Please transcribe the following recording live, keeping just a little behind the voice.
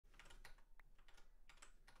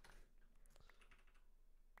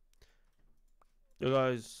Yo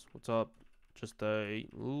guys, what's up? Just a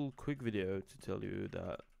little quick video to tell you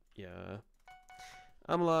that, yeah,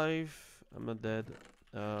 I'm alive, I'm not dead.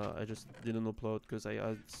 I just didn't upload because I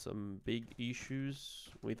had some big issues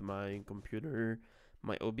with my computer,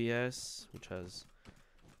 my OBS, which has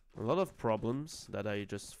a lot of problems that I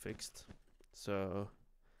just fixed. So,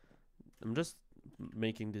 I'm just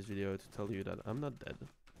making this video to tell you that I'm not dead.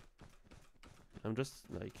 I'm just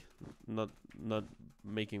like not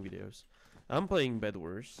making videos. I'm playing Bed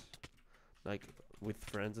Wars, like with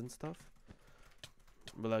friends and stuff.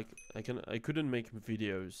 But like I couldn't make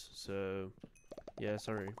videos, so yeah,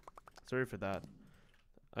 sorry for that.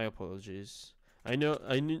 I apologize. I know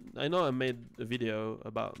I made a video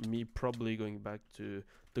about me probably going back to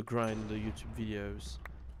the grind, the YouTube videos,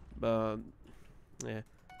 but yeah,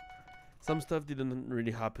 some stuff didn't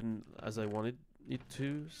really happen as I wanted it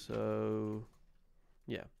to, so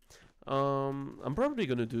yeah. I'm probably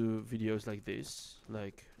gonna do videos like this,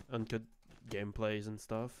 like uncut gameplays and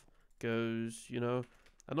stuff, cause you know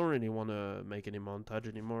I don't really want to make any montage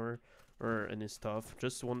anymore or any stuff.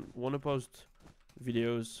 Just want to post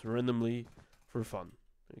videos randomly for fun.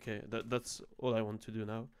 Okay, that's all I want to do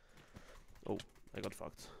now. Oh, I got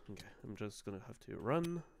fucked. Okay, I'm just gonna have to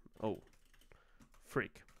run. Oh,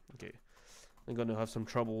 freak. Okay, I'm gonna have some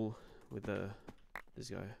trouble with this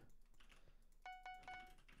guy.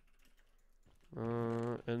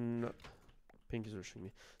 And Pink is rushing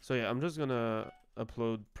me. So yeah, I'm just gonna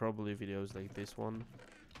upload probably videos like this one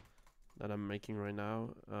that I'm making right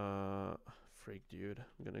now. Freak dude,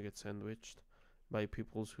 I'm gonna get sandwiched by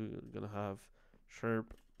peoples who are gonna have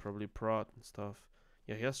Sharp, probably Prot and stuff.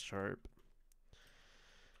 Yeah, he has Sharp.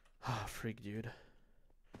 Ah, freak dude.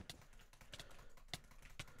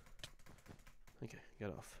 Okay,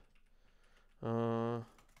 get off.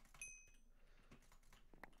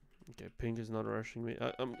 Okay, Pink is not rushing me.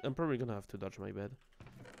 I'm probably gonna have to dodge my bed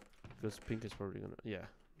because Pink is probably gonna. Yeah.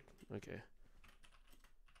 Okay.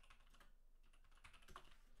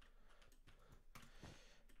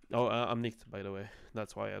 Oh, I'm nicked, by the way.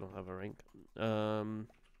 That's why I don't have a rank. Oh.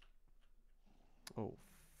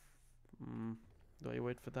 Do I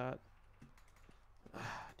wait for that?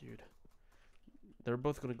 Ah, dude. They're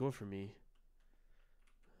both gonna go for me.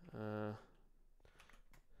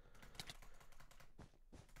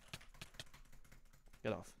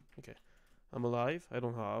 Get off. Okay. I'm alive. I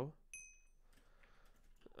don't know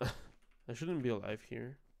how. I shouldn't be alive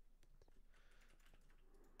here.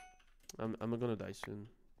 I'm gonna die soon.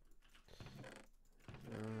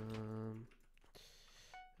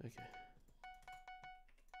 Okay.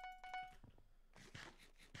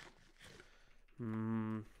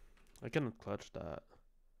 I cannot clutch that,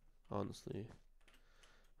 honestly.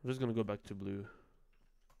 I'm just gonna go back to blue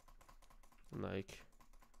and like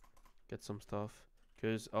get some stuff.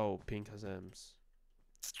 Cause oh, Pink has M's.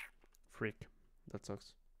 Frick, that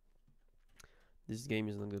sucks. This game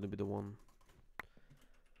is not gonna be the one.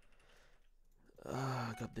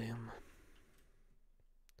 Ah, goddamn.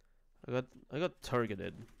 I got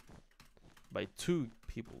targeted by two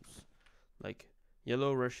peoples. Like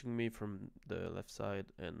yellow rushing me from the left side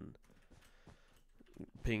and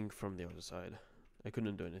Pink from the other side. I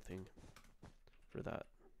couldn't do anything for that.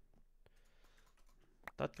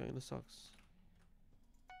 That kinda sucks.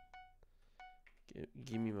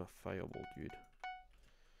 Give me my fireball, dude.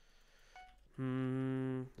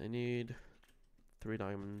 I need 3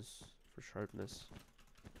 diamonds for sharpness.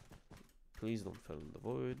 Please don't fall in the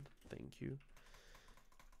void. Thank you.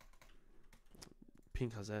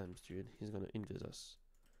 Pink has M's, dude. He's gonna invis us.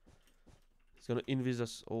 He's gonna invis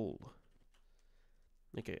us all.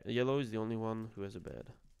 Okay, yellow is the only one who has a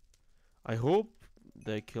bed. I hope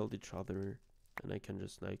they killed each other and I can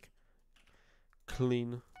just like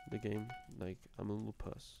clean the game. Like I'm a little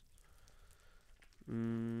puss.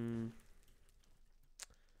 No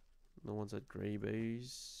one's at gray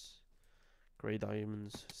base. Gray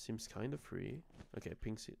diamonds seems kind of free. Okay,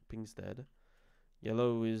 Pink's dead.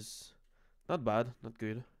 Yellow is not bad, not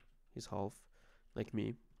good. He's half, like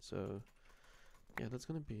me. So yeah, that's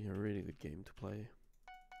gonna be a really good game to play.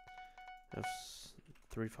 I have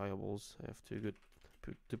 3 fireballs. I have to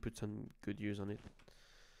put some good use on it.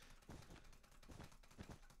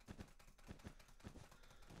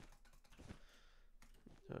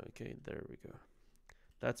 Okay, there we go.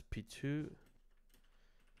 That's P2.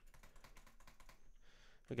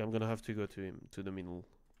 Okay, I'm gonna have to go to the middle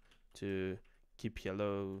to keep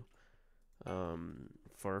yellow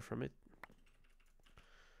far from it.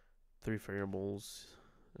 3 fireballs.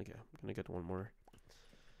 Okay, I'm gonna get one more.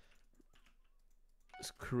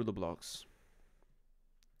 Screw the blocks.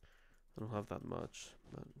 I don't have that much,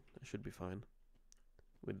 but I should be fine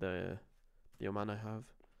with the the amount I have.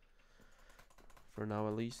 For now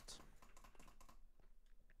at least.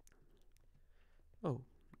 Oh,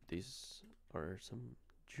 these are some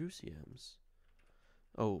juicy M's.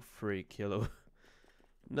 Oh, freak, yellow.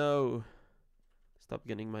 No! Stop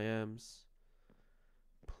getting my M's.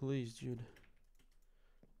 Please, dude.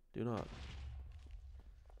 Do not.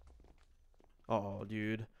 Oh,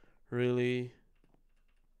 dude. Really?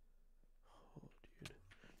 Oh, dude.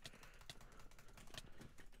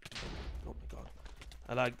 Oh my god.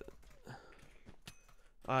 I like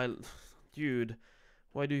that. Dude.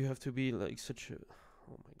 Why do you have to be like such a...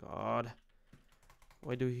 Oh my god.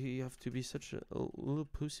 Why do he have to be such a little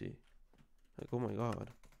pussy? Like, oh my god.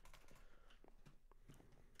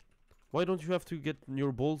 Why don't you have to get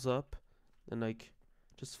your balls up and like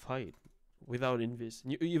just fight without invis?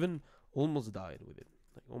 You even almost died with it.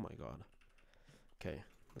 Like, oh my god. Okay,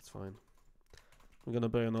 that's fine. I'm gonna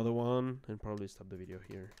play another one and probably stop the video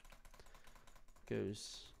here.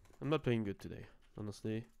 Because I'm not playing good today,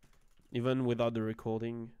 honestly. Even without the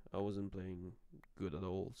recording, I wasn't playing good at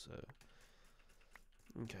all, so...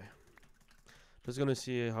 Okay. Just gonna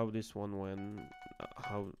see how this one went,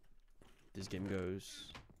 how this game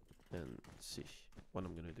goes, and see what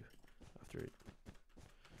I'm gonna do after it.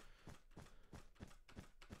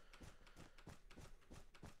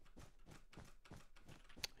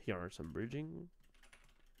 Here are some bridging.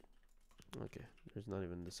 Okay, there's not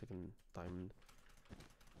even the second diamond.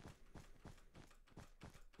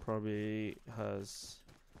 Probably has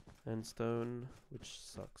endstone, which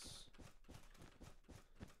sucks.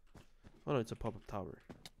 Oh no, it's a pop-up tower.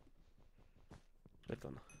 Click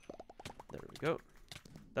on. There we go.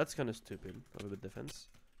 That's kind of stupid of a defense.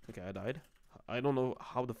 Okay, I died. I don't know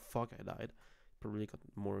how the fuck I died. Probably got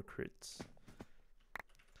more crits.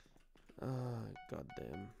 God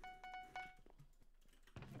damn.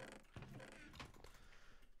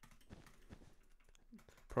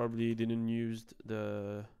 Probably didn't use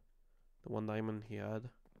the one diamond he had.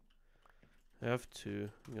 I have to.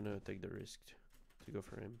 I'm gonna take the risk to go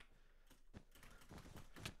for him.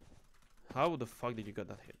 How the fuck did you get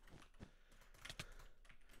that hit?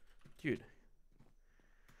 Dude.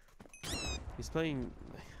 He's playing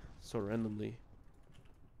so randomly.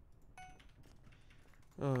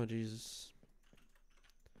 Oh, Jesus.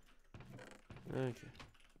 Okay.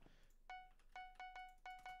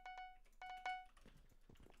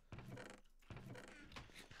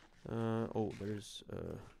 Oh, there's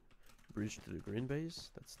a bridge to the green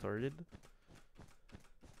base that started.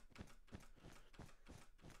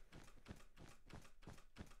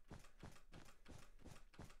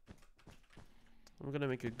 I'm gonna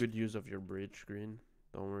make a good use of your bridge, green.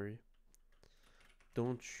 Don't worry.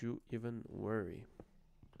 Don't you even worry.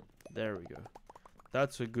 There we go.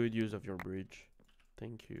 That's a good use of your bridge.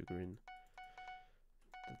 Thank you, green.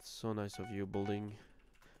 That's so nice of you building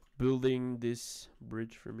this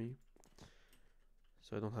bridge for me.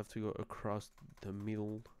 So I don't have to go across the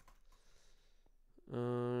middle.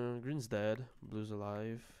 Green's dead. Blue's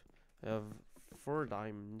alive. I have 4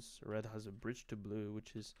 diamonds. Red has a bridge to blue,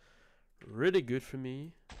 which is really good for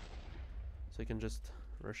me. So I can just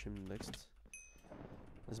rush him next.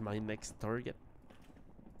 As my next target.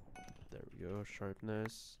 There we go.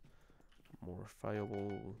 Sharpness. More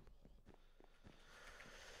fireball.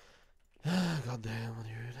 God damn,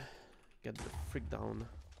 dude. Get the freak down.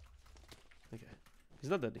 Okay. He's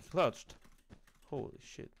not dead. He clutched. Holy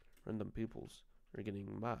shit. Random peoples are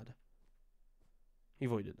getting mad. He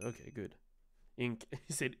voided. Okay, good. Ink.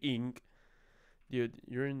 He said ink. Dude,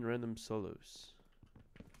 you're in random solos.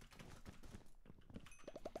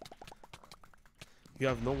 You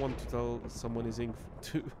have no one to tell someone is ink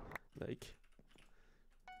to. Like...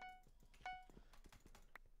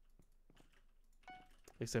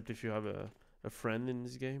 Except if you have a friend in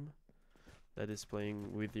this game that is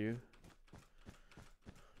playing with you.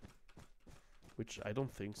 Which I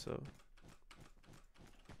don't think so.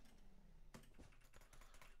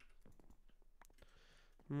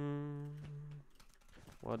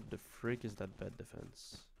 What the frick is that bad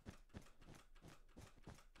defense?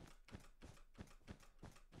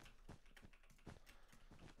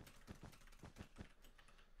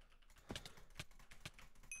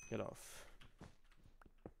 Get off.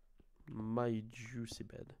 My juicy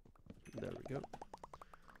bed. There we go.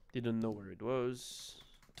 Didn't know where it was.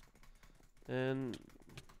 And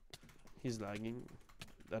he's lagging.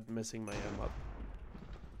 That messing my M up.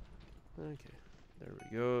 Okay. There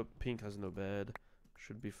we go. Pink has no bed.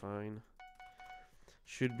 Should be fine.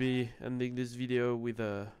 Should be ending this video with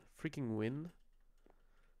a freaking win.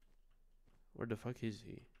 Where the fuck is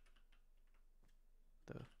he?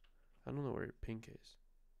 I don't know where Pink is.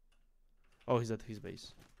 Oh, he's at his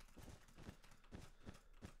base.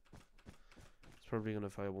 probably gonna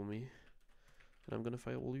fireball me. And I'm gonna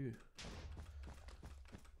fireball you.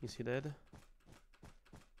 Is he dead?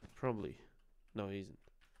 Probably. No, he isn't.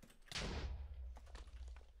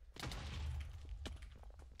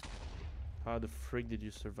 How the frick did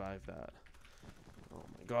you survive that? Oh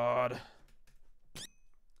my god.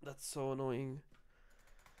 That's so annoying.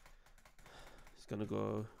 He's gonna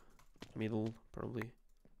go middle, probably.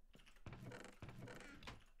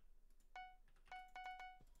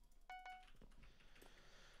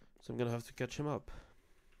 So I'm gonna have to catch him up.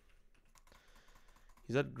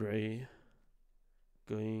 He's at gray.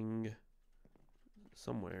 Going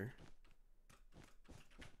somewhere.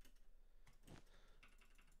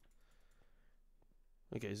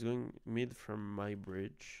 Okay, he's going mid from my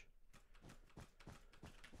bridge.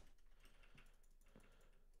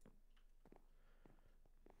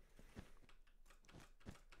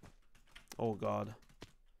 Oh god.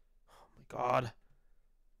 Oh my god.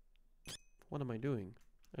 What am I doing?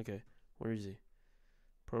 Okay, where is he?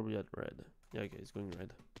 Probably at red. Yeah, okay, he's going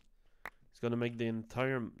red. He's gonna make the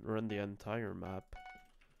entire run the entire map.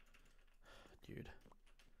 Dude.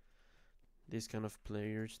 These kind of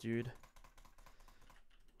players, dude.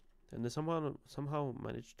 And they somehow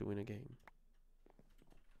managed to win a game.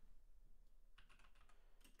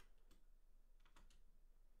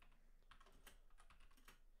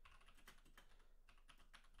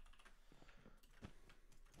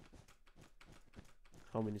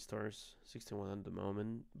 How many stars? 61 at the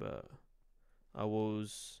moment, but I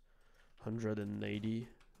was 180.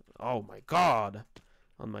 Oh my god!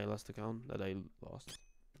 On my last account that I lost.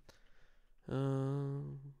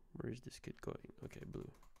 Where is this kid going? Okay,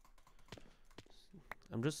 blue.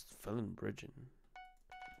 I'm just felon bridging.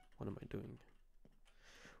 What am I doing?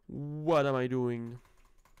 What am I doing?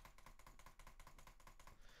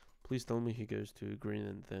 Please tell me he goes to green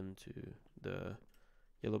and then to the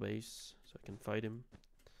yellow base so I can fight him.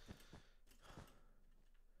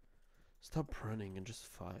 Stop running and just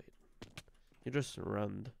fight. You just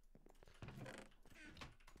run.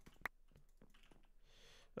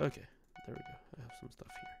 Okay, there we go. I have some stuff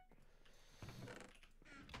here.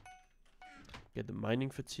 Get the mining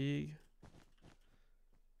fatigue.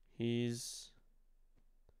 He's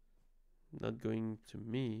not going to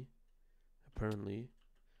me, apparently.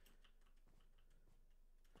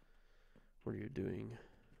 What are you doing?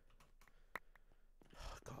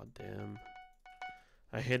 Oh, god damn.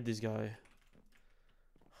 I hate this guy.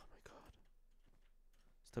 Oh my god.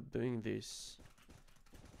 Stop doing this.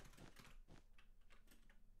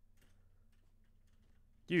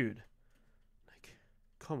 Dude. Like,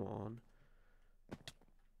 come on.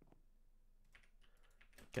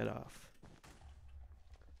 Get off.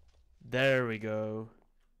 There we go.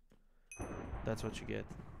 That's what you get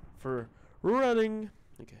for running.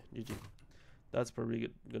 Okay, GG. That's probably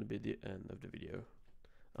gonna be the end of the video.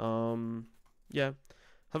 Yeah.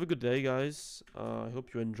 Have a good day, guys. I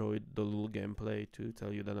hope you enjoyed the little gameplay to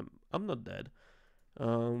tell you that I'm not dead.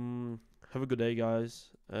 Have a good day, guys,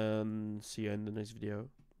 and see you in the next video.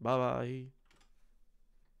 Bye bye.